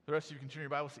The rest of you can turn your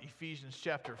Bibles to Ephesians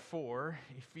chapter 4.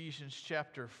 Ephesians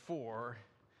chapter 4.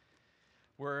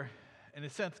 We're, in a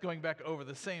sense, going back over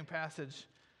the same passage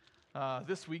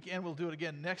this week, and we'll do it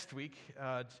again next week,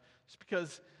 just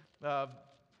because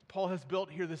Paul has built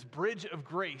here this bridge of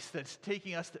grace that's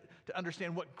taking us to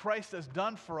understand what Christ has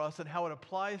done for us and how it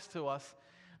applies to us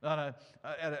on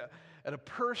at a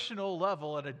personal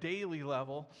level, at a daily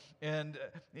level. And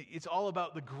it's all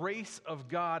about the grace of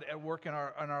God at work in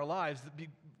our lives.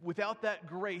 Without that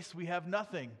grace, we have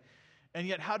nothing. And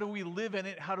yet, how do we live in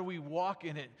it? How do we walk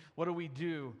in it? What do we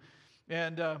do?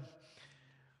 And I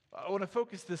want to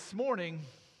focus this morning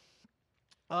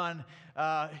on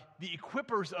the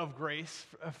equippers of grace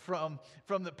from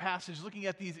the passage, looking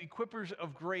at these equippers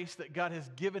of grace that God has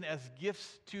given as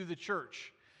gifts to the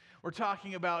church. We're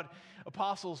talking about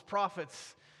apostles,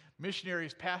 prophets,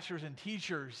 missionaries, pastors, and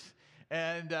teachers.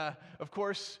 And of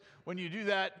course, when you do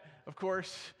that, of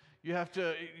course, you have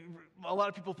to, a lot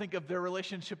of people think of their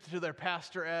relationship to their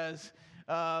pastor as,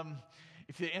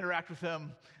 if they interact with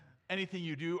them, anything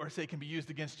you do or say can be used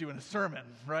against you in a sermon,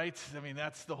 right? I mean,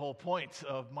 that's the whole point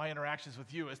of my interactions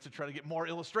with you, is to try to get more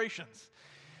illustrations.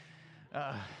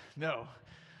 No.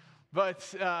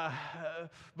 But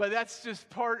that's just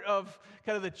part of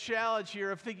kind of the challenge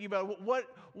here of thinking about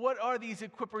what are these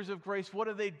equippers of grace? What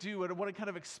do they do? And I want to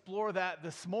kind of explore that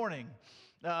this morning.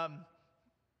 I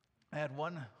had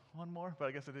one more, but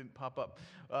I guess it didn't pop up.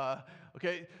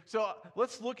 Okay, so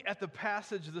let's look at the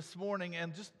passage this morning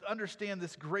and just understand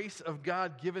this grace of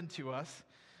God given to us.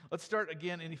 Let's start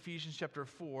again in Ephesians chapter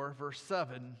 4, verse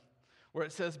 7, where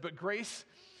it says, "But grace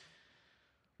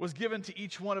was given to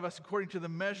each one of us according to the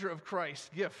measure of Christ's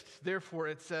gift. Therefore,"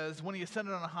 it says, "when he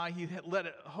ascended on high, he led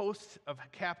a host of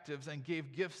captives and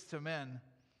gave gifts to men."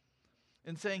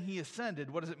 In saying he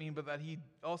ascended, what does it mean but that he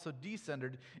also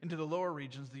descended into the lower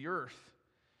regions of the earth?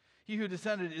 He who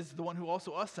descended is the one who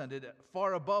also ascended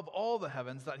far above all the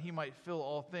heavens, that he might fill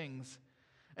all things.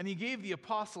 And he gave the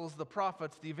apostles, the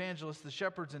prophets, the evangelists, the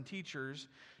shepherds, and teachers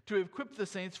to equip the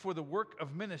saints for the work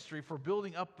of ministry, for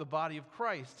building up the body of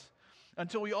Christ,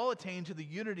 until we all attain to the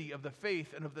unity of the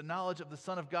faith and of the knowledge of the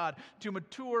Son of God, to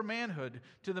mature manhood,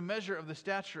 to the measure of the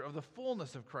stature of the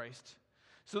fullness of Christ,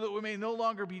 so that we may no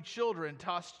longer be children,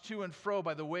 tossed to and fro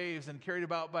by the waves and carried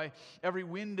about by every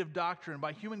wind of doctrine,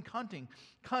 by human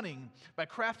cunning, by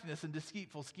craftiness and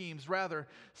deceitful schemes. Rather,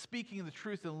 speaking the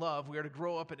truth in love, we are to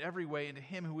grow up in every way into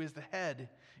him who is the head,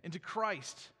 into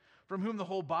Christ, from whom the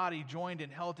whole body, joined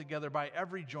and held together by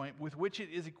every joint with which it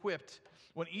is equipped,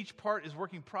 when each part is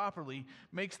working properly,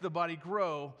 makes the body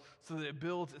grow so that it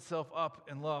builds itself up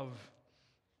in love."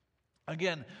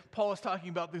 Again, Paul is talking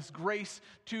about this grace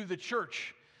to the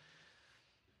church.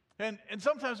 And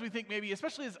sometimes we think maybe,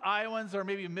 especially as Iowans or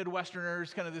maybe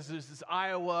Midwesterners, kind of this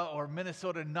Iowa or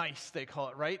Minnesota nice, they call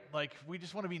it, right? Like, we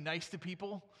just want to be nice to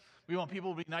people. We want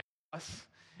people to be nice to us.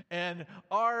 And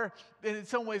in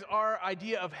some ways, our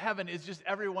idea of heaven is just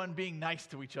everyone being nice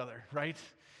to each other, right?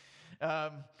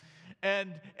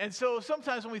 And so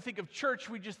sometimes when we think of church,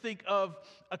 we just think of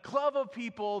a club of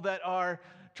people that are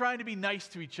trying to be nice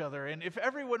to each other. And if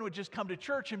everyone would just come to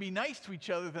church and be nice to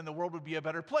each other, then the world would be a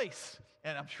better place.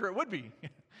 And I'm sure it would be.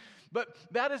 But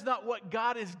that is not what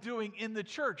God is doing in the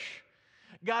church.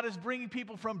 God is bringing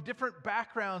people from different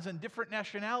backgrounds and different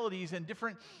nationalities and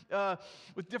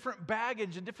with different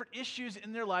baggage and different issues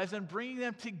in their lives, and bringing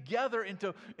them together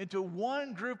into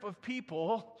one group of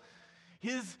people,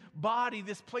 his body,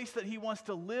 this place that he wants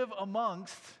to live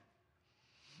amongst.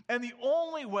 And the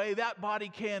only way that body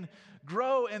can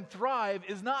grow and thrive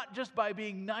is not just by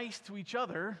being nice to each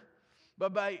other,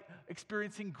 but by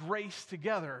experiencing grace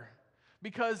together.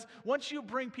 Because once you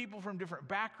bring people from different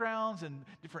backgrounds and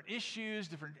different issues,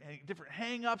 different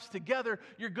hang-ups together,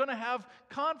 you're going to have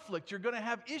conflict. You're going to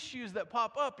have issues that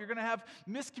pop up. You're going to have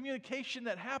miscommunication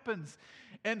that happens.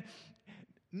 And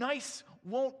nice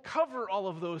won't cover all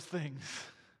of those things,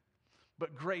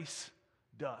 but grace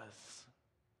does.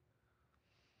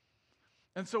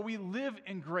 And so we live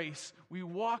in grace, we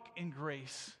walk in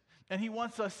grace, and he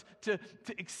wants us to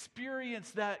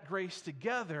experience that grace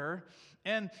together.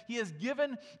 And he has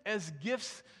given as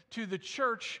gifts to the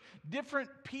church different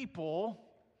people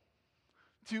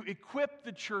to equip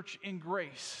the church in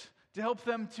grace, to help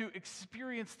them to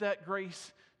experience that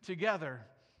grace together.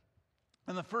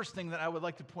 And the first thing that I would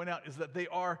like to point out is that they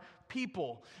are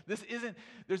people.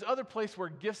 There's other place where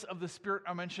gifts of the Spirit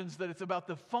are mentioned, that it's about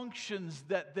the functions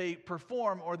that they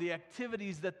perform or the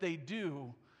activities that they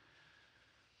do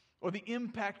or the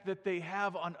impact that they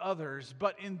have on others.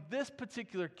 But in this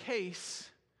particular case,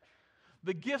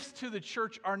 the gifts to the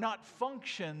church are not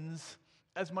functions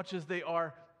as much as they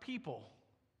are people.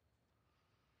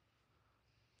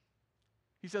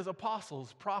 He says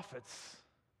apostles, prophets,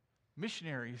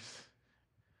 missionaries,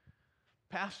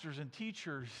 pastors, and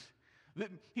teachers.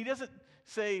 He doesn't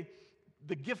say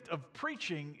the gift of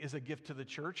preaching is a gift to the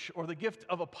church or the gift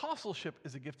of apostleship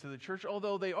is a gift to the church,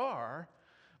 although they are.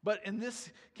 But in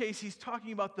this case, he's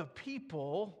talking about the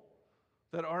people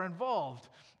that are involved.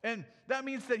 And that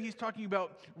means that he's talking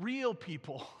about real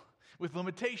people with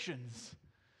limitations,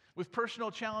 with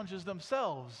personal challenges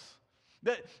themselves,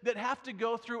 that have to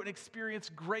go through and experience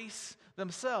grace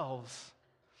themselves.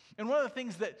 And one of the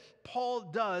things that Paul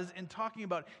does in talking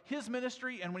about his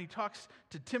ministry and when he talks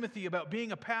to Timothy about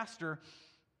being a pastor,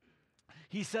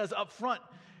 he says up front,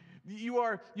 you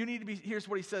need to be, here's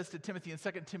what he says to Timothy in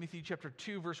 2 Timothy chapter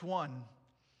 2, verse 1.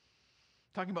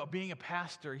 Talking about being a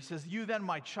pastor, he says, "You then,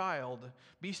 my child,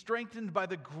 be strengthened by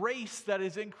the grace that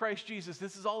is in Christ Jesus."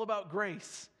 This is all about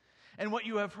grace. "And what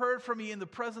you have heard from me in the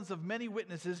presence of many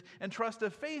witnesses, and trust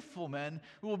of faithful men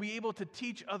who will be able to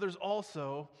teach others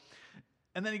also."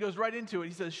 And then he goes right into it.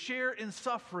 He says, "Share in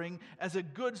suffering as a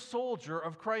good soldier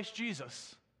of Christ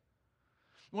Jesus."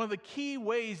 One of the key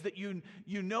ways that you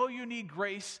know you need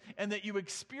grace and that you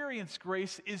experience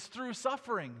grace is through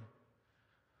suffering.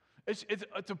 It's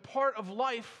a part of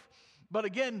life, but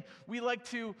again, we like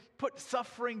to put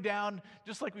suffering down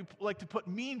just like we like to put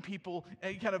mean people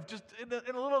and kind of just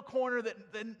in a little corner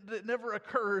that never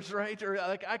occurs, right? Or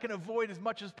like I can avoid as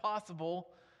much as possible.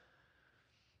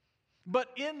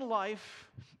 But in life,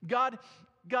 God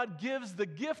gives the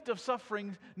gift of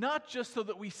suffering not just so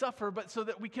that we suffer, but so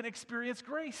that we can experience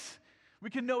grace. We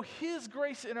can know His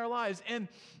grace in our lives. And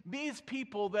these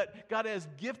people that God has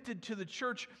gifted to the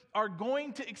church are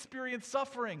going to experience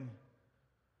suffering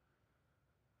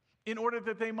in order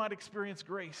that they might experience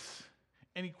grace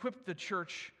and equip the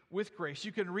church with grace.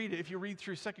 You can read it if you read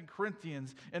through 2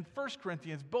 Corinthians and 1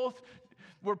 Corinthians, both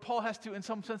where Paul has to, in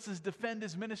some senses, defend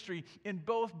his ministry. In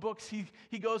both books,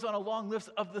 he goes on a long list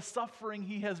of the suffering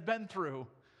he has been through.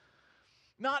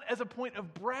 Not as a point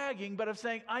of bragging, but of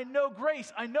saying, I know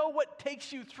grace. I know what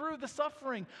takes you through the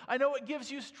suffering. I know what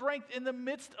gives you strength in the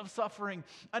midst of suffering.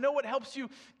 I know what helps you,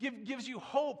 gives you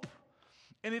hope.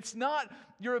 And it's not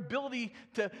your ability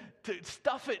to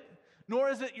stuff it, nor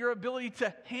is it your ability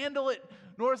to handle it,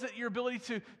 nor is it your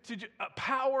ability to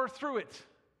power through it.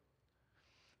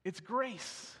 It's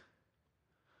grace,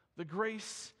 the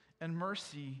grace and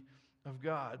mercy of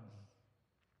God.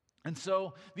 And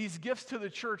so these gifts to the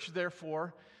church,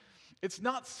 therefore, it's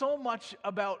not so much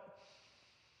about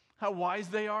how wise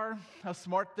they are, how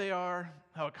smart they are,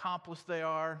 how accomplished they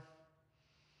are.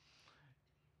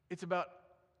 It's about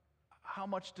how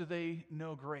much do they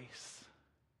know grace.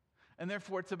 And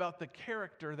therefore, it's about the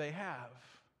character they have.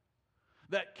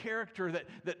 That character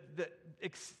that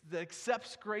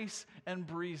accepts grace and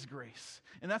breathes grace.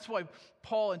 And that's why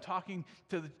Paul, in talking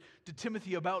to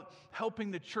Timothy about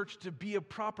helping the church to be a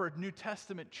proper New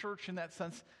Testament church in that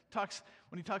sense,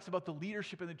 when he talks about the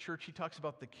leadership in the church, he talks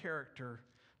about the character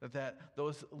that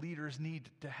those leaders need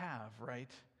to have,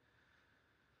 right?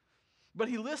 But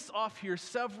he lists off here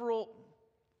several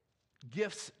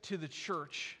gifts to the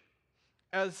church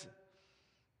as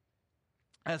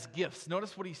gifts.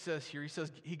 Notice what he says here. He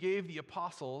says he gave the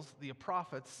apostles, the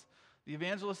prophets, the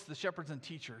evangelists, the shepherds, and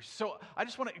teachers. So I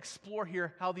just want to explore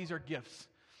here how these are gifts.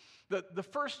 The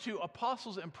first two,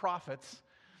 apostles and prophets,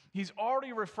 he's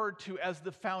already referred to as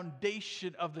the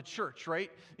foundation of the church,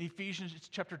 right? Ephesians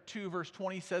chapter 2, verse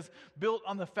 20 says, built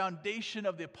on the foundation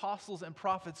of the apostles and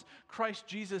prophets, Christ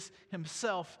Jesus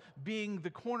himself being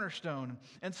the cornerstone.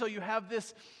 And so you have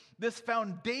this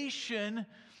foundation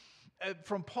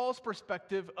from Paul's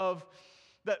perspective of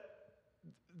that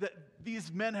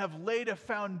these men have laid a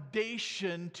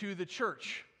foundation to the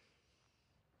church.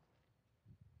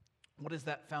 What is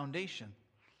that foundation?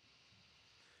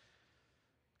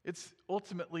 It's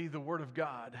ultimately the Word of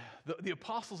God. The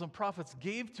apostles and prophets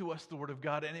gave to us the Word of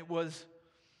God, and it was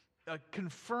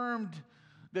confirmed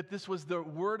that this was the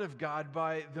Word of God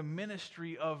by the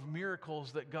ministry of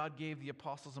miracles that God gave the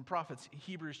apostles and prophets.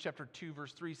 Hebrews chapter 2,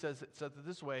 verse 3 says it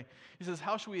this way. He says,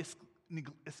 how shall we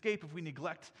escape if we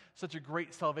neglect such a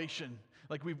great salvation?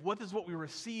 What is what we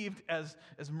received as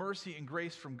mercy and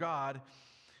grace from God?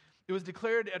 It was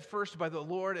declared at first by the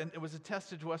Lord, and it was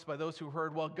attested to us by those who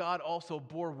heard, while God also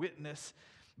bore witness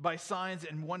by signs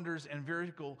and wonders and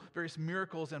various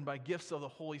miracles and by gifts of the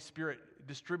Holy Spirit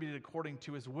distributed according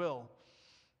to his will.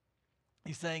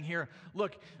 He's saying here,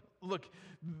 look,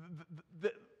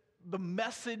 the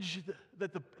message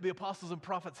that the apostles and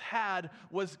prophets had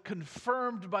was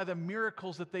confirmed by the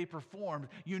miracles that they performed.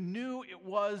 You knew it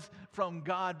was from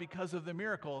God because of the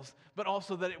miracles, but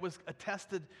also that it was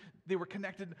attested, they were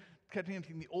connecting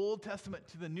the Old Testament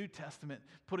to the New Testament,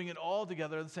 putting it all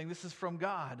together and saying this is from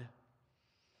God.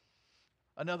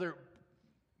 Another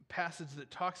passage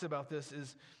that talks about this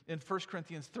is in 1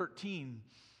 Corinthians 13,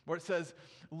 where it says,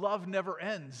 love never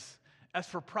ends. As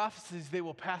for prophecies, they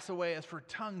will pass away. As for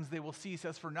tongues, they will cease.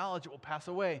 As for knowledge, it will pass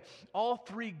away. All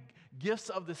three gifts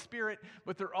of the Spirit,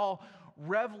 but they're all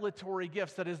revelatory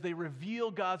gifts. That is, they reveal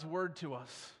God's word to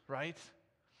us, right?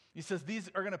 He says these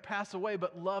are going to pass away,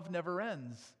 but love never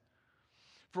ends.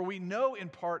 For we know in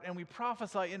part and we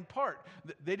prophesy in part.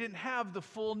 They didn't have the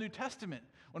full New Testament.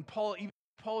 When Paul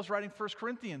was writing 1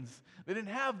 Corinthians, they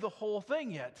didn't have the whole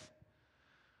thing yet.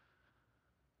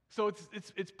 So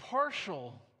it's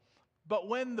partial. But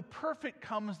when the perfect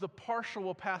comes, the partial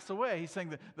will pass away. He's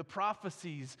saying the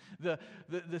prophecies, the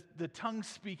tongue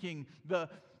speaking,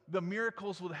 the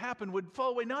miracles would happen, would fall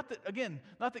away. Not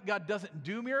that God doesn't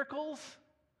do miracles,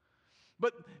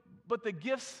 but the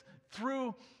gifts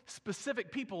through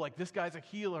specific people, like this guy's a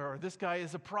healer or this guy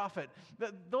is a prophet,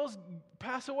 those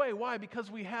pass away. Why?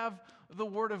 Because we have the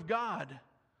Word of God.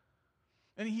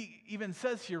 And he even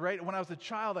says here, right, when I was a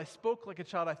child, I spoke like a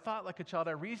child, I thought like a child,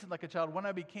 I reasoned like a child. When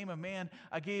I became a man,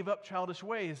 I gave up childish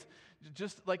ways.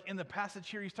 Just like in the passage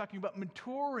here, he's talking about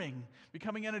maturing,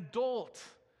 becoming an adult.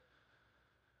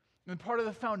 And part of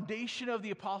the foundation of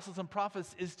the apostles and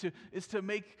prophets is to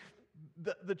make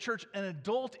the church an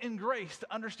adult in grace,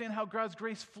 to understand how God's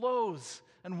grace flows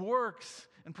and works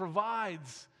and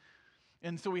provides.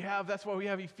 And so that's why we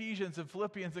have Ephesians and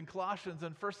Philippians and Colossians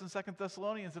and 1st and 2nd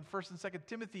Thessalonians and 1st and 2nd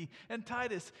Timothy and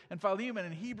Titus and Philemon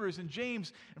and Hebrews and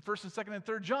James and 1st and 2nd and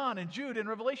 3rd John and Jude and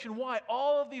Revelation. Why?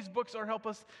 All of these books are help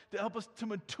us to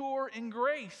mature in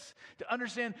grace, to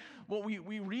understand what we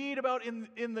read about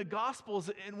in the Gospels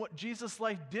and what Jesus'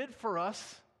 life did for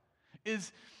us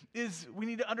is we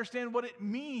need to understand what it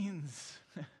means.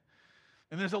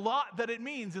 And there's a lot that it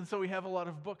means, and so we have a lot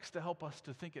of books to help us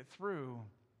to think it through.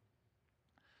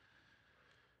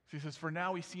 He says, for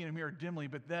now we see in a mirror dimly,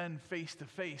 but then face to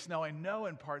face. Now I know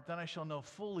in part, then I shall know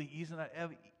fully,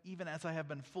 even as I have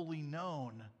been fully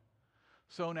known.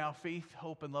 So now faith,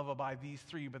 hope, and love abide, these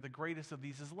three, but the greatest of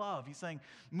these is love. He's saying,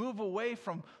 move away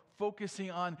from focusing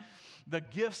on the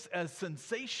gifts as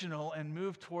sensational and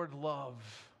move toward love.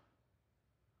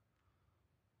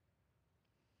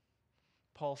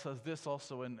 Paul says this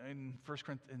also in 1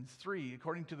 Corinthians 3,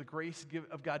 according to the grace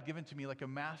of God given to me like a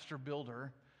master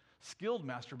builder, skilled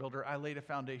master builder, I laid a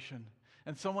foundation,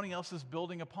 and someone else is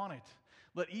building upon it.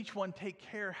 Let each one take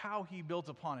care how he builds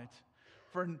upon it.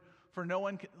 For no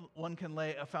one can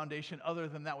lay a foundation other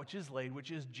than that which is laid,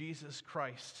 which is Jesus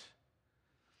Christ.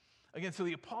 Again, so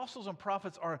the apostles and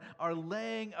prophets are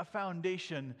laying a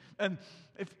foundation. And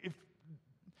if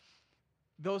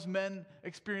those men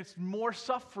experienced more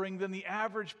suffering than the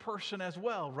average person as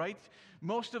well, right?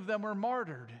 Most of them were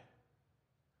martyred.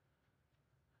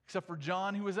 Except for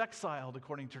John, who was exiled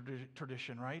according to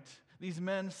tradition, right? These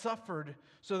men suffered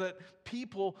so that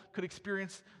people could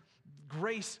experience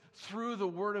grace through the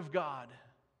Word of God.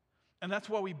 And that's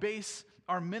why we base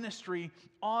our ministry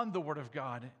on the Word of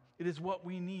God. It is what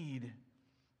we need.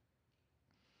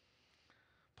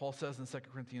 Paul says in 2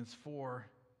 Corinthians 4,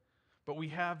 but we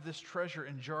have this treasure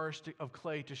in jars of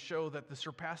clay to show that the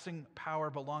surpassing power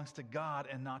belongs to God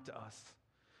and not to us.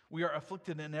 We are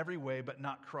afflicted in every way, but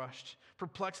not crushed,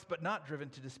 perplexed, but not driven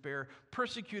to despair,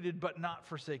 persecuted, but not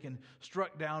forsaken,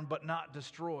 struck down, but not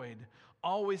destroyed,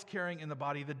 always carrying in the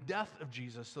body the death of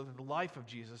Jesus, so that the life of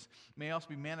Jesus may also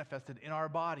be manifested in our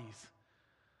bodies.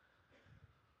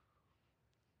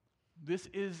 This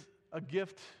is a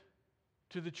gift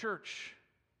to the church.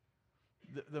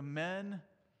 The men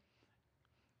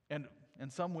and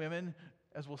some women,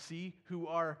 as we'll see, who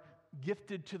are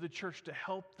gifted to the church to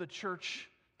help the church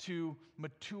to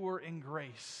mature in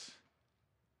grace.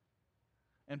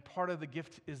 And part of the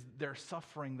gift is their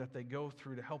suffering that they go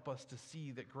through to help us to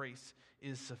see that grace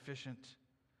is sufficient.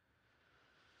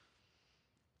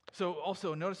 So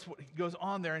also notice what goes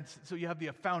on there. And so you have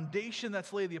the foundation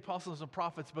that's laid, the apostles and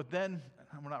prophets, but then,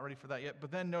 we're not ready for that yet,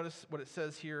 but then notice what it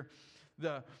says here,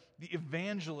 the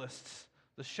evangelists,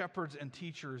 the shepherds and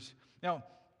teachers. Now,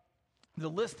 the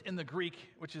list in the Greek,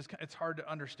 which it's hard to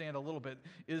understand a little bit,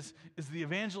 is the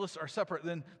evangelists are separate.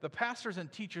 Then the pastors and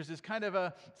teachers is kind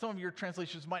of some of your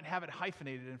translations might have it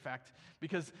hyphenated, in fact,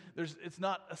 because it's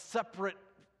not a separate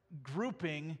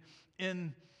grouping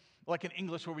like in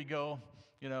English where we go,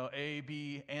 A,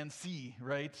 B, and C,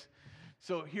 right?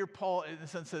 So here Paul, in a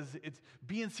sense, says it's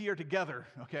B and C are together,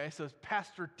 okay? So it's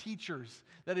pastor teachers.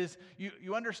 That is,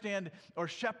 you understand, or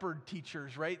shepherd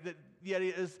teachers, right? That the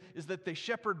idea is that they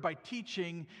shepherd by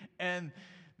teaching and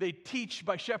they teach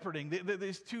by shepherding.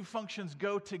 These two functions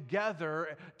go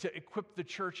together to equip the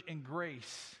church in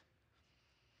grace.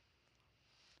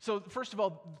 So first of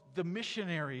all, the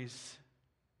missionaries.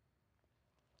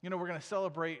 We're going to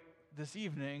celebrate this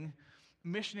evening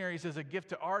missionaries as a gift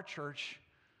to our church.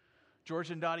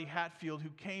 George and Dottie Hatfield, who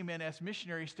came in as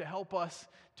missionaries to help us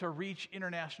to reach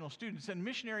international students. And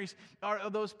missionaries are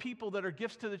those people that are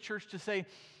gifts to the church to say,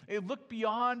 hey, look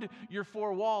beyond your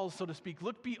four walls, so to speak.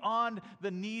 Look beyond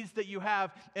the needs that you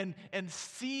have and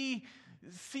see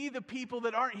the people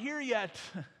that aren't here yet.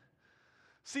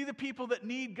 See the people that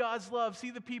need God's love.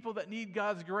 See the people that need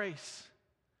God's grace.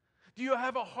 Do you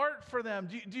have a heart for them?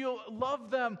 Do you love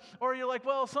them? Or are you like,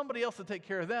 well, somebody else will take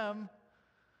care of them?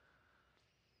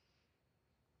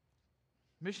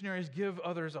 Missionaries give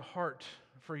others a heart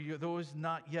for you, those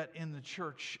not yet in the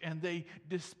church, and they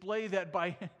display that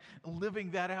by living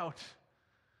that out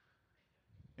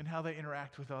in how they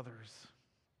interact with others.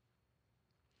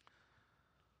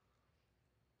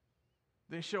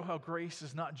 They show how grace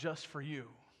is not just for you.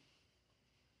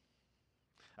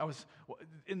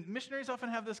 And missionaries often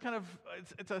have this kind of,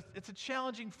 it's a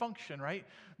challenging function, right?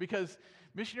 Because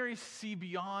missionaries see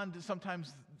beyond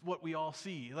sometimes what we all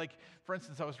see. Like, for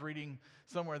instance, I was reading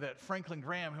somewhere that Franklin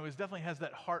Graham, who definitely has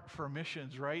that heart for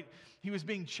missions, right? He was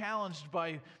being challenged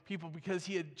by people because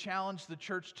he had challenged the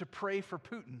church to pray for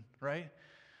Putin, right?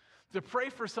 To pray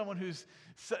for someone who's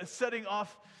setting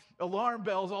off alarm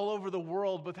bells all over the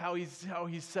world with how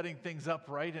he's setting things up,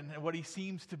 right? And what he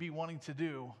seems to be wanting to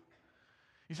do.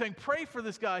 He's saying, pray for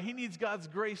this guy. He needs God's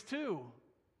grace too.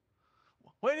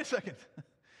 Wait a second.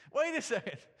 Wait a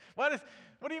second. What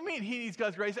do you mean he needs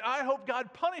God's grace? I hope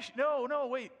God punish. No,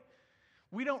 wait.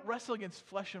 We don't wrestle against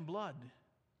flesh and blood.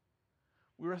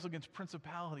 We wrestle against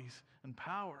principalities and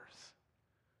powers.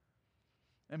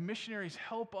 And missionaries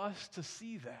help us to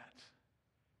see that.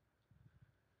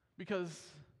 Because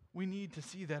we need to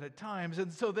see that at times.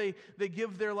 And so they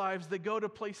give their lives. They go to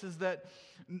places that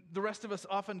the rest of us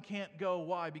often can't go.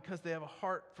 Why? Because they have a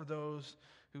heart for those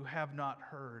who have not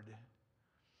heard.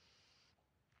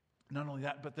 Not only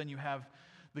that, but then you have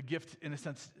the gift, in a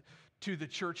sense, to the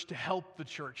church to help the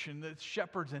church. And the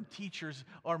shepherds and teachers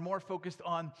are more focused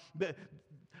on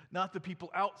not the people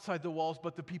outside the walls,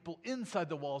 but the people inside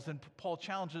the walls. And Paul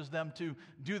challenges them to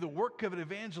do the work of an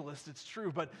evangelist, it's true,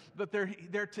 but they're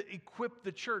there to equip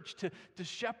the church, to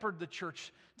shepherd the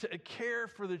church, to care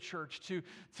for the church,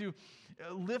 to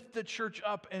lift the church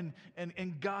up and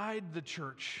guide the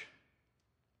church.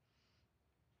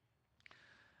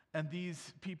 And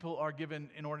these people are given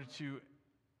in order to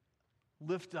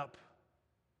lift up,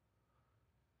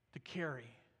 to carry,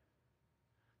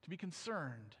 to be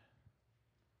concerned,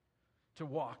 to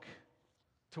walk,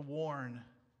 to warn.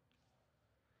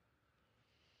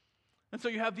 And so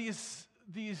you have these,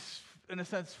 in a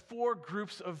sense, four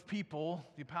groups of people: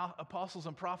 the apostles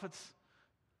and prophets,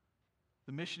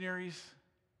 the missionaries,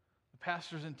 the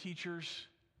pastors and teachers.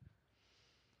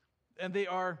 And they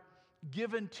are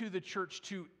given to the church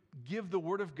to give the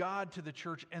Word of God to the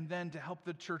church and then to help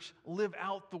the church live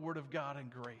out the Word of God in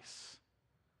grace.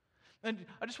 And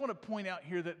I just want to point out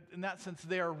here that in that sense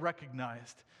they are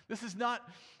recognized. This is not,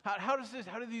 how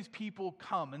do these people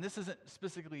come? And this isn't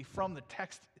specifically from the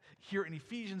text here in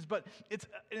Ephesians, but it's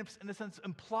in a sense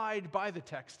implied by the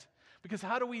text. Because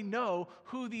how do we know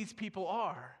who these people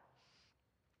are?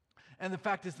 And the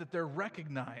fact is that they're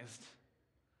recognized.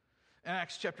 In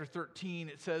Acts chapter 13,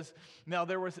 it says, now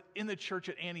there was in the church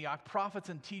at Antioch prophets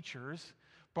and teachers,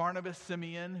 Barnabas,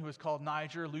 Simeon, who was called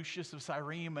Niger, Lucius of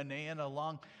Cyrene, Manaen,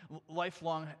 a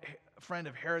lifelong friend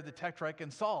of Herod the Tetrarch,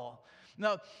 and Saul.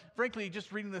 Now, frankly,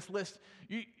 just reading this list,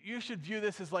 you should view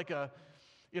this as like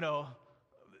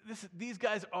these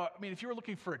guys are, if you were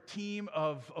looking for a team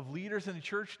of leaders in the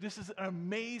church, this is an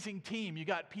amazing team. You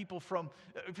got people from,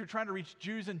 if you're trying to reach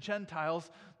Jews and Gentiles,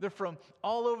 they're from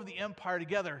all over the empire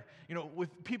together,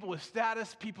 with people with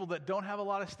status, people that don't have a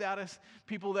lot of status,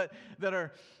 people that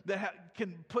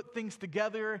can put things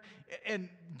together, and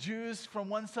Jews from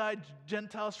one side,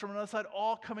 Gentiles from another side,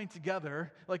 all coming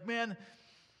together. Like, man,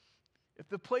 if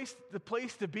the place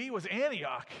to be was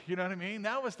Antioch, you know what I mean?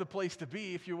 That was the place to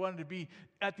be if you wanted to be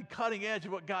at the cutting edge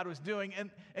of what God was doing.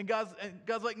 And God's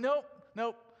like, nope.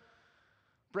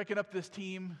 Breaking up this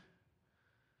team.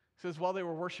 It says, while they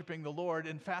were worshiping the Lord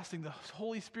and fasting, the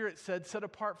Holy Spirit said, set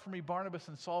apart for me Barnabas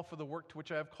and Saul for the work to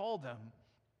which I have called them.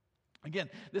 Again,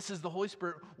 this is the Holy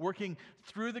Spirit working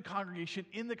through the congregation,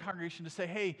 in the congregation, to say,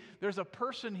 hey, there's a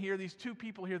person here, these two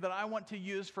people here that I want to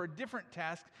use for a different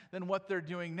task than what they're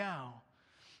doing now.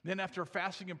 Then after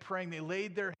fasting and praying, they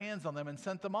laid their hands on them and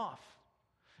sent them off.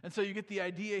 And so you get the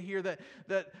idea here that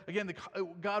again,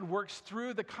 God works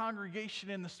through the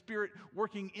congregation and the Spirit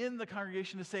working in the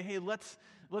congregation to say, hey, let's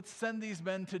send these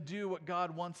men to do what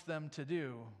God wants them to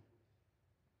do.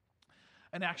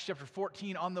 In Acts chapter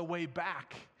 14, on the way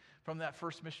back from that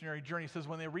first missionary journey, it says,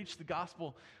 when they reached the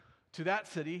gospel to that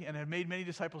city and had made many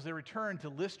disciples, they returned to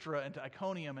Lystra and to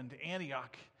Iconium and to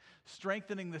Antioch,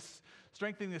 strengthening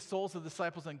the souls of the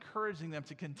disciples, encouraging them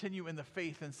to continue in the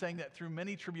faith, and saying that through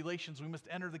many tribulations we must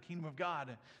enter the kingdom of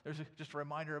God. There's just a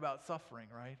reminder about suffering,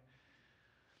 right?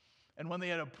 And when they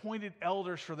had appointed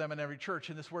elders for them in every church,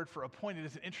 and this word for appointed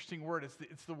is an interesting word.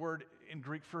 It's the word in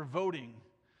Greek for voting.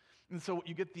 And so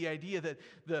you get the idea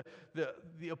that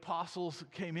the apostles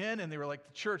came in and they were like,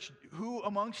 the church, who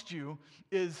amongst you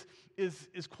is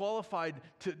qualified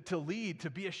to lead, to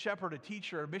be a shepherd, a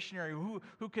teacher, a missionary?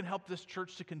 Who can help this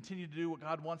church to continue to do what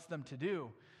God wants them to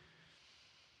do?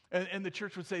 And the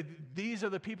church would say, these are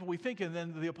the people we think, and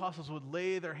then the apostles would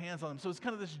lay their hands on them. So it's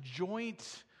kind of this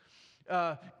joint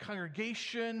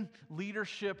congregation,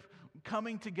 leadership,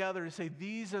 coming together to say,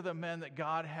 these are the men that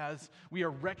God has, we are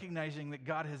recognizing that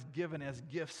God has given as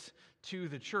gifts to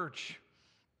the church.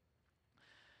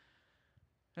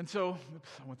 And so,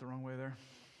 I went the wrong way there.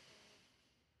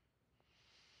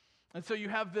 And so you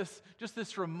have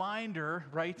this reminder,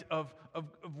 right, of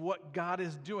what God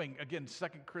is doing. Again, 2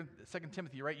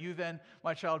 Timothy, right? You then,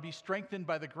 my child, be strengthened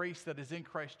by the grace that is in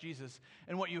Christ Jesus.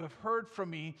 And what you have heard from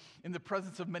me in the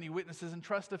presence of many witnesses,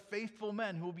 entrust to faithful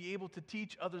men who will be able to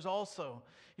teach others also.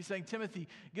 He's saying, Timothy,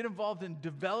 get involved in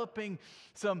developing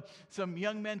some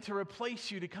young men to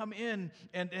replace you, to come in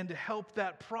and to help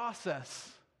that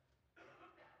process.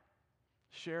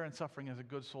 Share in suffering as a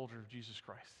good soldier of Jesus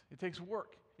Christ. It takes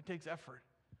work. It takes effort,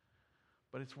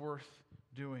 but it's worth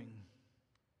doing.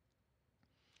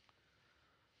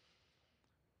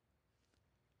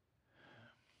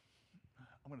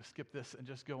 I'm going to skip this and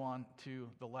just go on to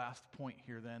the last point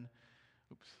here then.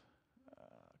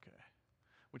 Okay.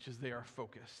 Which is they are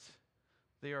focused.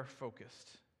 They are focused.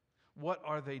 What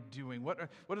are they doing? What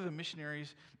are the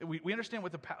missionaries? We understand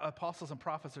what the apostles and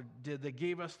prophets did. They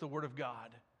gave us the word of God.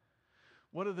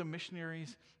 What are the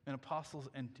missionaries and apostles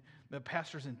and the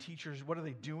pastors and teachers, what are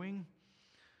they doing?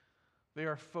 They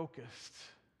are focused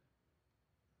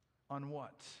on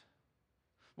what?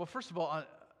 Well, first of all,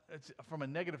 it's from a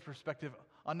negative perspective,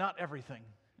 on not everything.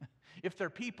 If they're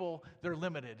people, they're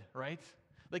limited, right?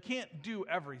 They can't do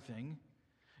everything.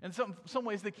 In some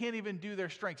ways, they can't even do their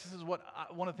strengths. This is what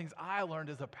one of the things I learned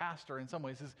as a pastor in some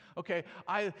ways is, okay,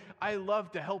 I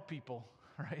love to help people,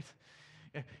 right?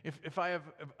 If I have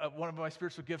one of my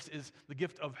spiritual gifts is the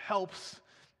gift of helps,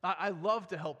 I love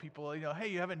to help people. Hey,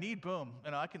 you have a need, boom,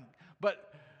 I can.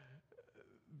 But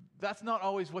that's not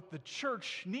always what the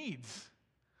church needs.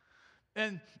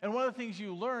 And one of the things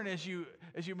you learn as you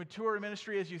mature in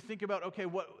ministry, as you think about, okay,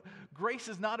 what grace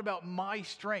is not about my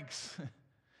strengths.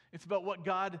 It's about what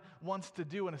God wants to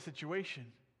do in a situation.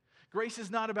 Grace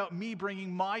is not about me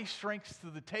bringing my strengths to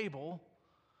the table.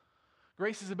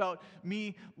 Grace is about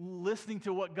me listening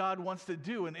to what God wants to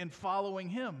do and following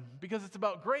Him, because it's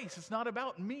about grace. It's not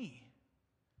about me.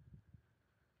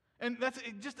 And that's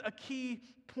just a key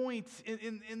point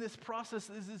in this process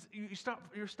is you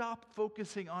stop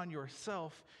focusing on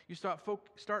yourself. You start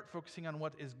focusing on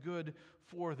what is good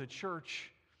for the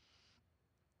church.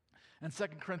 And 2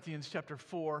 Corinthians chapter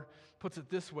 4 puts it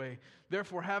this way.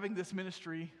 Therefore, having this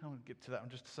ministry, I'm going to get to that in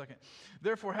just a second.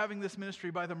 Therefore, having this ministry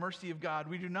by the mercy of God,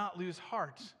 we do not lose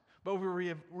heart, but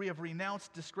we have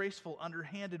renounced disgraceful,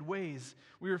 underhanded ways.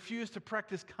 We refuse to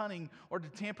practice cunning or to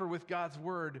tamper with God's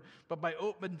word, but by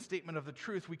open statement of the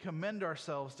truth, we commend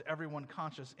ourselves to everyone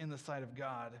conscious in the sight of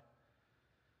God.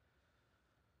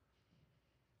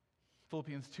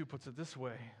 Philippians 2 puts it this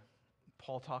way.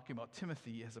 Paul talking about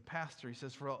Timothy as a pastor, he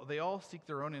says, for they all seek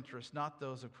their own interests, not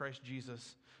those of Christ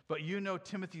Jesus. But you know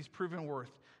Timothy's proven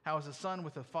worth, how as a son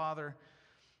with a father,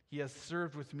 he has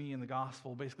served with me in the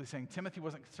gospel. Basically saying Timothy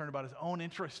wasn't concerned about his own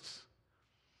interests.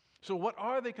 So what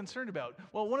are they concerned about?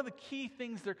 Well, one of the key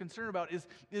things they're concerned about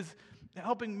is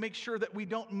helping make sure that we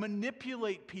don't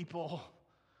manipulate people.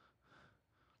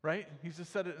 Right? He's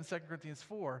just said it in 2 Corinthians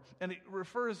 4. And it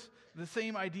refers, the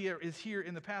same idea is here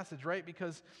in the passage, right?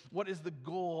 Because what is the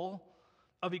goal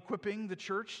of equipping the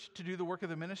church to do the work of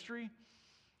the ministry?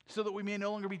 So that we may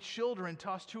no longer be children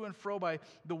tossed to and fro by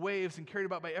the waves and carried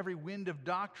about by every wind of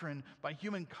doctrine, by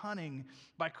human cunning,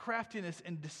 by craftiness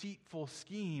and deceitful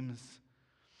schemes.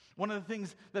 One of the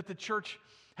things that the church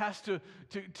has to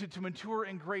mature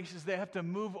in grace is they have to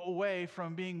move away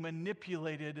from being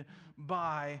manipulated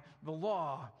by the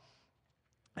law.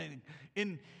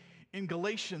 And in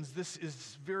Galatians, this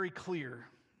is very clear,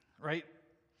 right?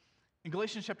 In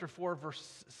Galatians chapter 4,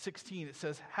 verse 16, it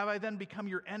says, "Have I then become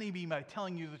your enemy by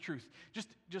telling you the truth?"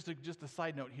 Just a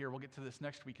side note here, we'll get to this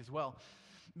next week as well.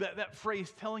 That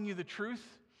phrase, "telling you the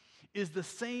truth," is the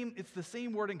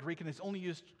same word in Greek, and it's only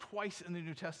used twice in the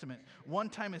New Testament. One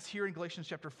time is here in Galatians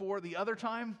chapter 4. The other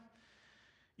time,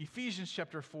 Ephesians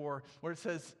chapter 4, where it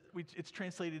says, it's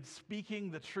translated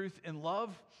 "speaking the truth in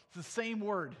love." It's the same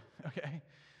word, okay?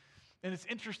 And it's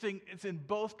interesting, it's in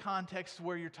both contexts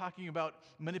where you're talking about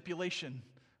manipulation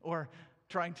or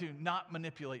trying to not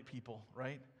manipulate people,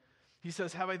 right? He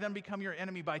says, "Have I then become your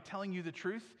enemy by telling you the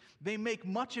truth? They make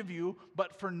much of you,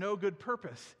 but for no good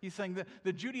purpose." He's saying that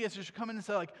the Judaizers come in and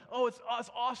say like, "Oh, it's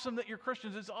awesome that you're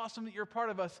Christians. It's awesome that you're a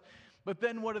part of us." But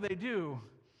then what do?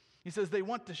 He says they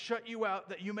want to shut you out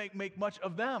that you may make much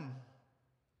of them.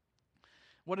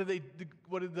 What did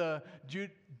the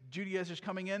Judaizers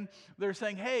coming in? They're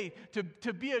saying, hey,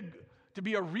 to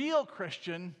be a real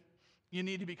Christian, you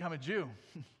need to become a Jew.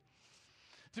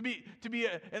 To be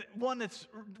one that's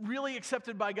really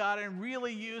accepted by God and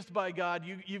really used by God,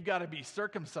 you've got to be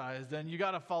circumcised, and you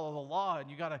got to follow the law, and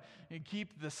you got to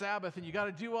keep the Sabbath, and you got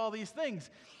to do all these things.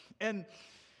 And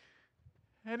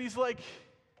he's like,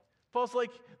 Paul's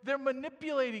like, they're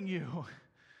manipulating you.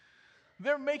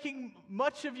 They're making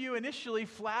much of you initially,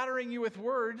 flattering you with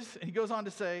words. And he goes on to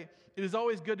say, "It is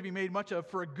always good to be made much of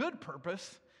for a good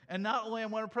purpose, and not only on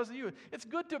one present you." It's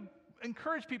good to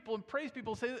encourage people and praise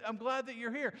people, say, "I'm glad that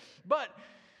you're here." But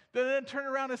then turn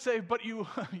around and say, "But you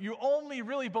only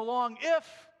really belong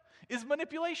if," is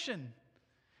manipulation.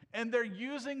 And they're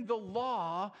using the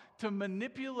law to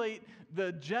manipulate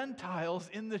the Gentiles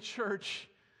in the church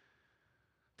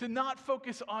to not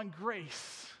focus on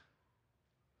grace.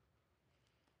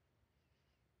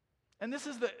 And this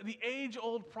is the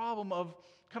age-old problem of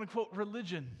kind of, quote,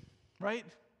 religion, right?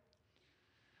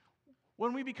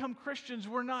 When we become Christians,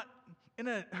 we're not in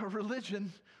a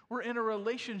religion, we're in a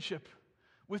relationship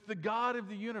with the God of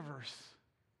the universe.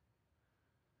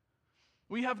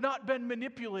 We have not been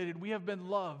manipulated, we have been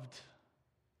loved.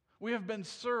 We have been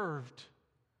served.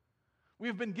 We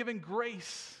have been given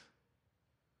grace.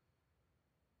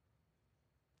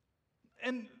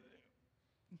 And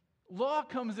law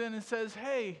comes in and says,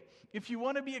 hey, if you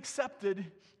want to be accepted,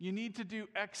 you need to do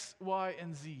X, Y,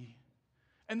 and Z.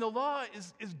 And the law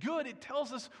is good. It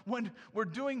tells us when we're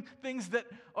doing things that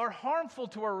are harmful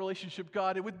to our relationship with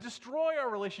God. It would destroy our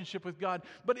relationship with God.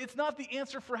 But it's not the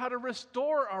answer for how to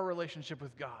restore our relationship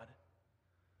with God.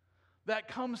 That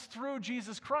comes through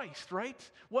Jesus Christ,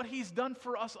 right? What he's done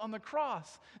for us on the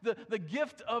cross. The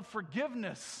gift of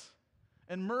forgiveness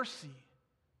and mercy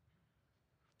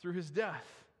through his death.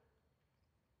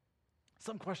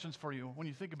 Some questions for you when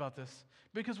you think about this,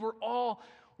 because we're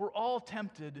all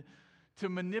tempted to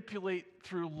manipulate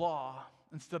through law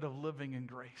instead of living in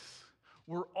grace.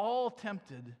 We're all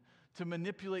tempted to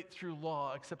manipulate through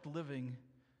law except living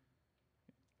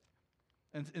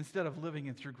and instead of living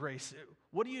in through grace.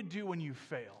 What do you do when you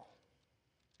fail?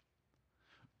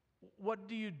 What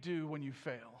do you do when you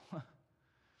fail?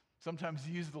 Sometimes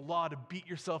you use the law to beat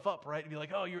yourself up, right? And be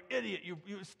like, "Oh, you're an idiot.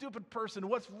 You're a stupid person.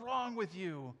 What's wrong with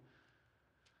you?"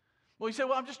 Well, you say,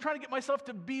 "Well, I'm just trying to get myself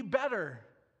to be better."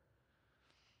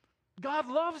 God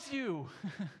loves you.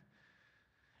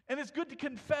 And it's good to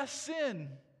confess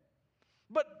sin.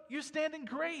 But you stand in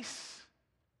grace.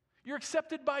 You're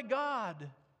accepted by God.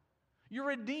 You're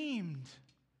redeemed.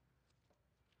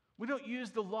 We don't use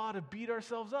the law to beat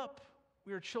ourselves up.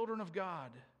 We are children of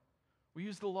God. We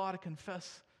use the law to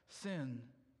confess sin.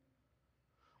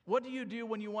 What do you do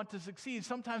when you want to succeed?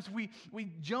 Sometimes we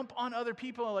jump on other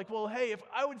people and like, "Well, hey, if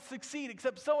I would succeed,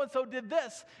 except so-and-so did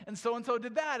this, and so-and-so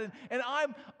did that, and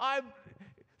I'm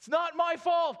it's not my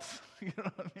fault." You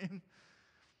know what I mean?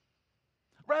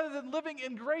 Rather than living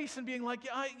in grace and being like,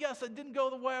 yes, it didn't go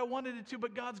the way I wanted it to,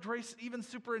 but God's grace even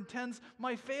superintends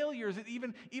my failures.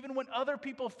 Even when other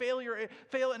people fail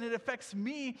and it affects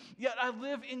me, yet I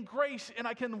live in grace and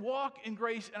I can walk in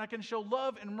grace and I can show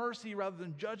love and mercy rather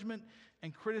than judgment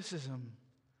and criticism.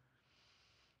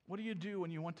 What do you do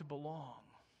when you want to belong?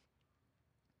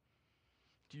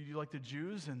 Do you do like the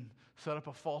Jews and set up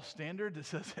a false standard that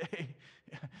says, "Hey,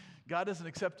 God doesn't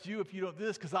accept you if you don't do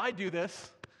this because I do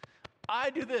this. I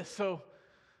do this,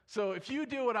 so if you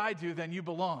do what I do, then you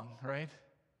belong," right?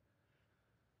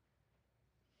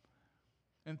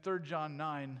 In 3 John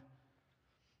 9,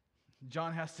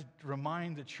 John has to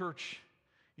remind the church,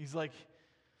 he's like,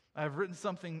 "I have written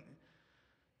something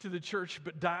to the church,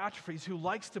 but Diotrephes, who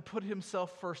likes to put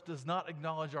himself first, does not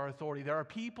acknowledge our authority. There are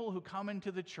people who come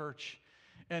into the church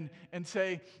and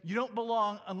say, you don't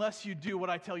belong unless you do what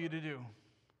I tell you to do.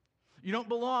 You don't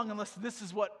belong unless this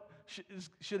is what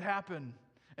should happen.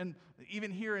 And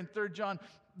even here in 3 John,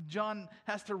 John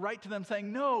has to write to them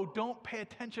saying, no, don't pay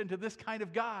attention to this kind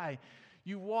of guy.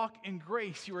 You walk in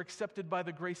grace. You are accepted by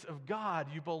the grace of God.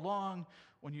 You belong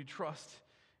when you trust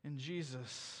in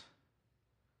Jesus.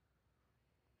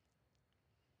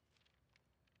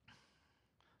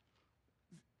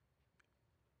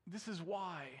 This is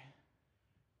why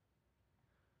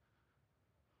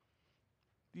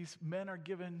these men are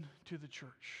given to the church.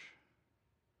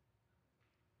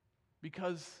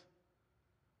 Because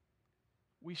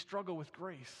we struggle with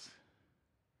grace.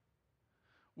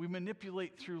 We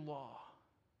manipulate through law.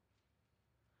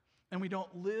 And we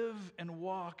don't live and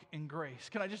walk in grace.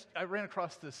 I ran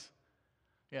across this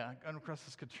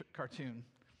cartoon.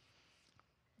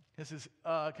 This is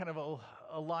kind of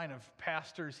a line of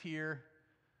pastors here.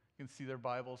 You can see their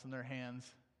Bibles in their hands.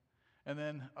 And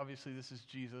then, obviously, this is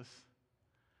Jesus.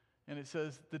 And it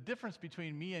says, the difference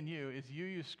between me and you is you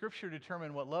use Scripture to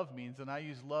determine what love means, and I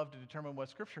use love to determine what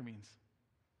Scripture means.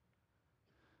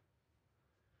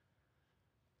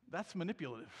 That's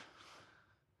manipulative.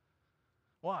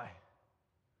 Why?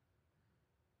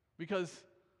 Because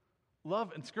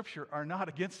love and Scripture are not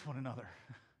against one another.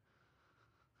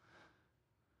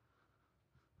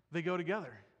 They go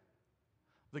together.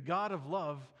 The God of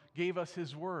love gave us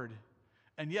His Word.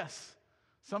 And yes,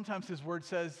 sometimes His Word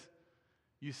says,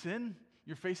 you sin,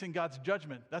 you're facing God's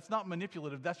judgment. That's not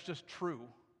manipulative, that's just true.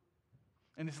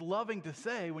 And it's loving to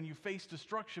say when you face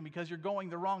destruction because you're going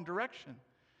the wrong direction.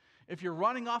 If you're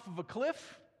running off of a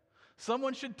cliff,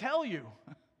 someone should tell you.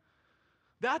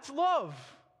 That's love.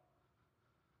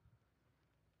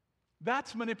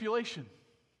 That's manipulation.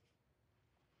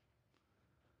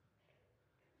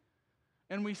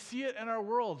 And we see it in our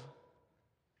world.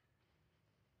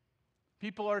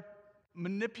 People are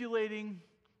manipulating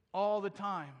all the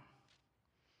time,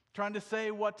 trying to say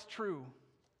what's true.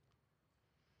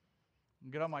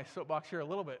 I'll get on my soapbox here a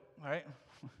little bit, all right?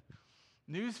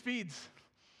 News feeds,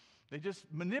 they just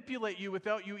manipulate you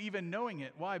without you even knowing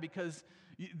it. Why? Because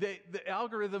the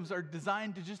algorithms are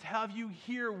designed to just have you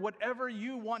hear whatever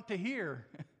you want to hear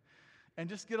and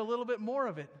just get a little bit more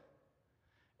of it.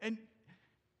 And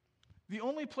the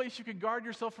only place you can guard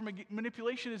yourself from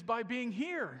manipulation is by being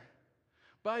here,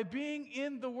 by being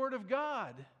in the Word of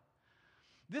God.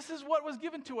 This is what was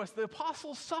given to us. The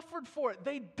apostles suffered for it.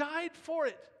 They died for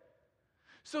it.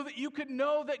 So that you could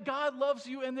know that God loves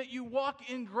you and that you walk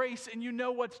in grace and you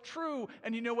know what's true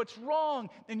and you know what's wrong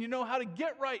and you know how to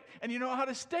get right and you know how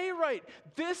to stay right.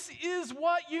 This is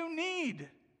what you need,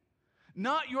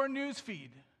 not your news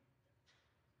feed.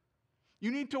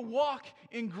 You need to walk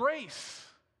in grace.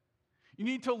 You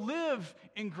need to live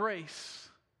in grace.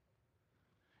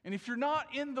 And if you're not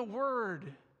in the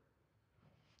Word,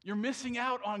 you're missing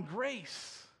out on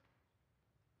grace.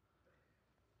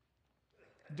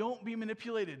 Don't be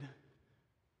manipulated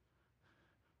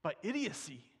by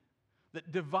idiocy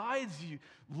that divides you,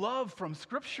 love from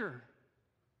Scripture.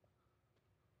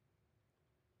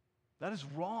 That is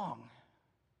wrong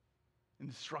and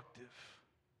destructive.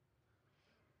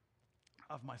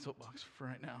 Off my soapbox for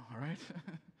right now, all right?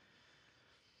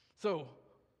 So,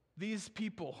 these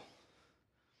people,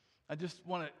 I just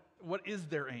want to, what is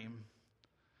their aim?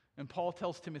 And Paul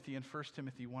tells Timothy in 1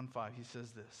 Timothy 1:5, he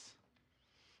says this: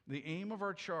 the aim of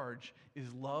our charge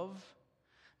is love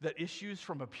that issues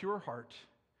from a pure heart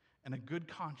and a good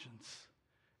conscience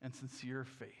and sincere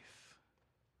faith.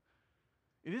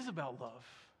 It is about love,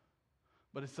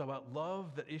 but it's about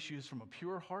love that issues from a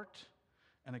pure heart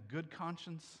and a good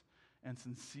conscience and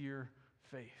sincere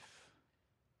faith.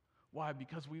 Why?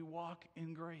 Because we walk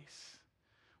in grace.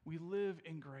 We live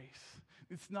in grace.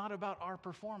 It's not about our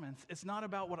performance. It's not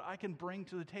about what I can bring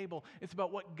to the table. It's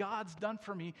about what God's done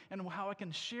for me and how I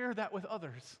can share that with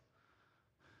others.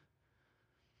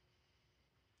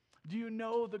 Do you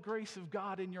know the grace of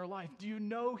God in your life? Do you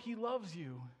know He loves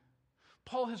you?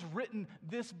 Paul has written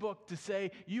this book to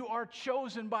say you are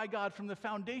chosen by God from the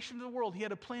foundation of the world. He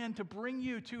had a plan to bring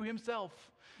you to Himself.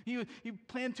 He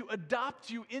planned to adopt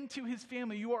you into His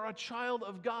family. You are a child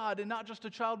of God, and not just a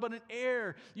child, but an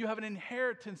heir. You have an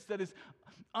inheritance that is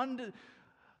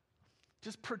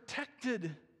just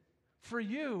protected for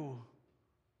you.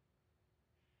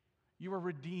 You are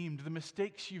redeemed. The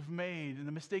mistakes you've made and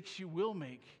the mistakes you will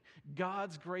make,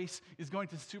 God's grace is going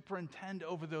to superintend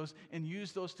over those and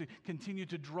use those to continue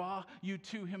to draw you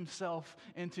to himself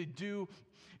and to do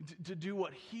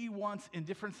what he wants in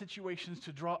different situations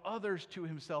to draw others to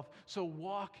himself. So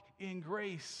walk in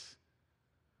grace.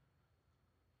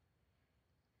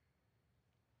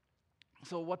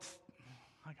 So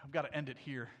I've got to end it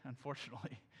here,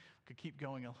 unfortunately. Could keep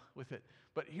going with it.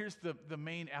 But here's the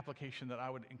main application that I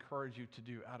would encourage you to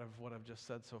do out of what I've just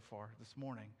said so far this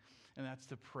morning, and that's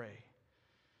to pray.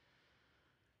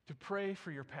 To pray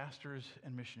for your pastors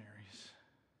and missionaries.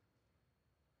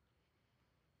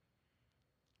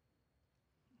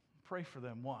 Pray for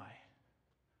them. Why?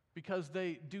 Because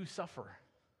they do suffer.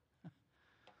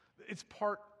 It's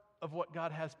part of what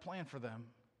God has planned for them.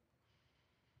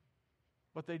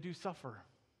 But they do suffer.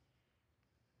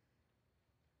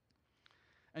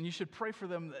 And you should pray for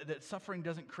them that suffering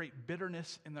doesn't create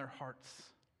bitterness in their hearts.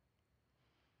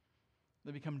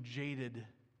 They become jaded.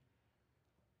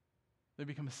 They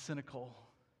become cynical,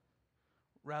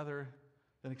 rather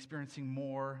than experiencing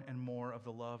more and more of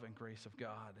the love and grace of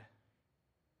God.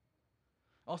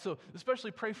 Also,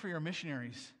 especially pray for your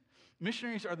missionaries.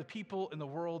 Missionaries are the people in the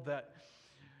world that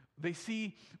they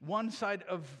see one side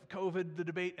of COVID, the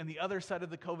debate, and the other side of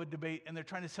the COVID debate, and they're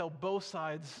trying to tell both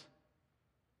sides,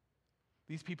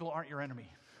 these people aren't your enemy.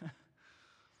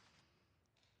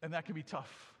 And that can be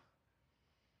tough.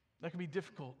 That can be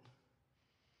difficult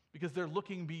because they're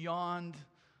looking beyond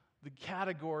the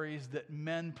categories that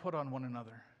men put on one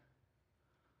another.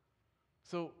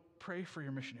 So pray for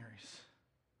your missionaries.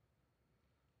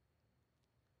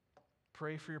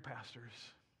 Pray for your pastors.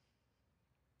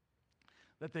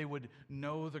 That they would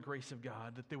know the grace of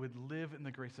God, that they would live in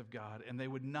the grace of God, and they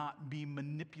would not be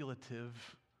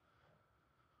manipulative,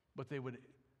 but they would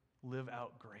live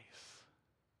out grace.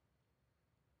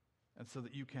 And so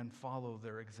that you can follow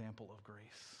their example of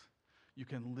grace. You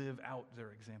can live out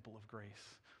their example of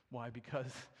grace. Why?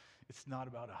 Because it's not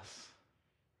about us.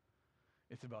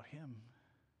 It's about him.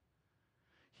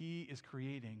 He is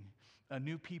creating a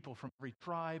new people from every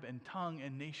tribe and tongue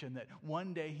and nation that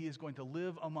one day he is going to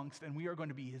live amongst, and we are going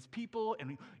to be his people,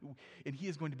 and he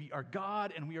is going to be our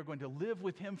God, and we are going to live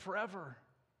with him forever.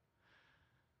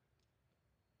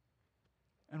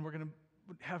 And we're going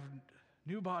to have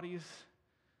new bodies,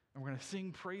 and we're going to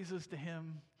sing praises to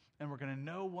him, and we're going to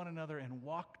know one another and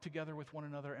walk together with one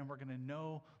another, and we're going to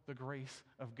know the grace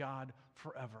of God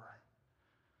forever.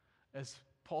 As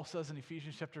Paul says in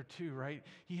Ephesians chapter 2, right?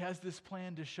 He has this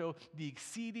plan to show the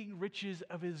exceeding riches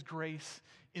of his grace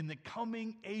in the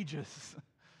coming ages.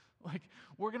 Like,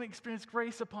 we're going to experience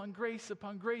grace upon grace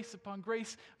upon grace upon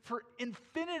grace for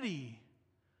infinity.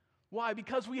 Why?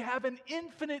 Because we have an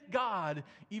infinite God,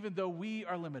 even though we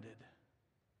are limited.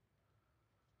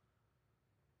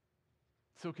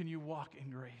 So can you walk in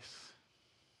grace?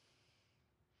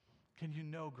 Can you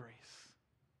know grace?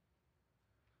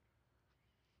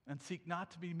 And seek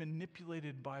not to be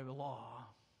manipulated by the law,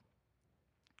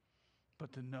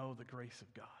 but to know the grace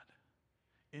of God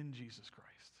in Jesus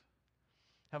Christ.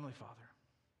 Heavenly Father,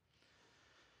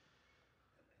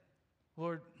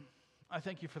 Lord, I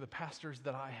thank you for the pastors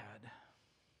that I had.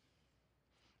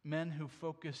 Men who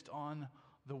focused on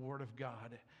the Word of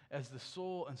God as the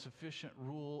sole and sufficient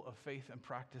rule of faith and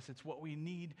practice. It's what we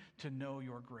need to know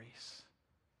your grace.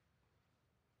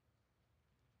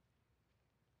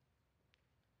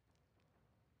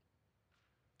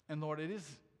 And Lord,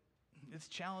 it's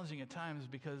challenging at times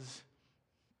because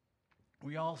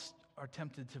we all are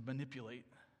tempted to manipulate,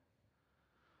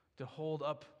 to hold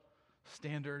up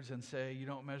standards and say, you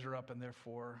don't measure up and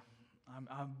therefore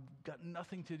I've got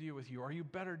nothing to do with you, or you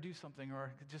better do something,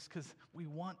 or just because we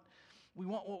want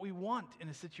what we want in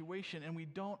a situation, and we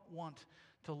don't want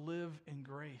to live in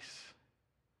grace,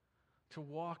 to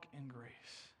walk in grace.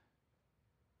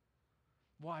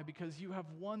 Why? Because you have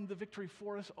won the victory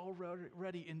for us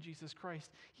already in Jesus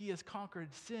Christ. He has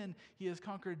conquered sin, he has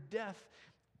conquered death,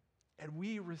 and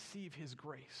we receive his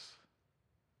grace.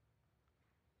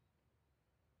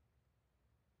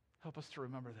 Help us to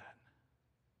remember that.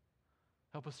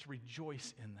 Help us to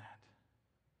rejoice in that.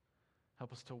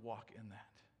 Help us to walk in that.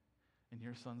 In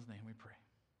your Son's name we pray.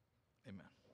 Amen.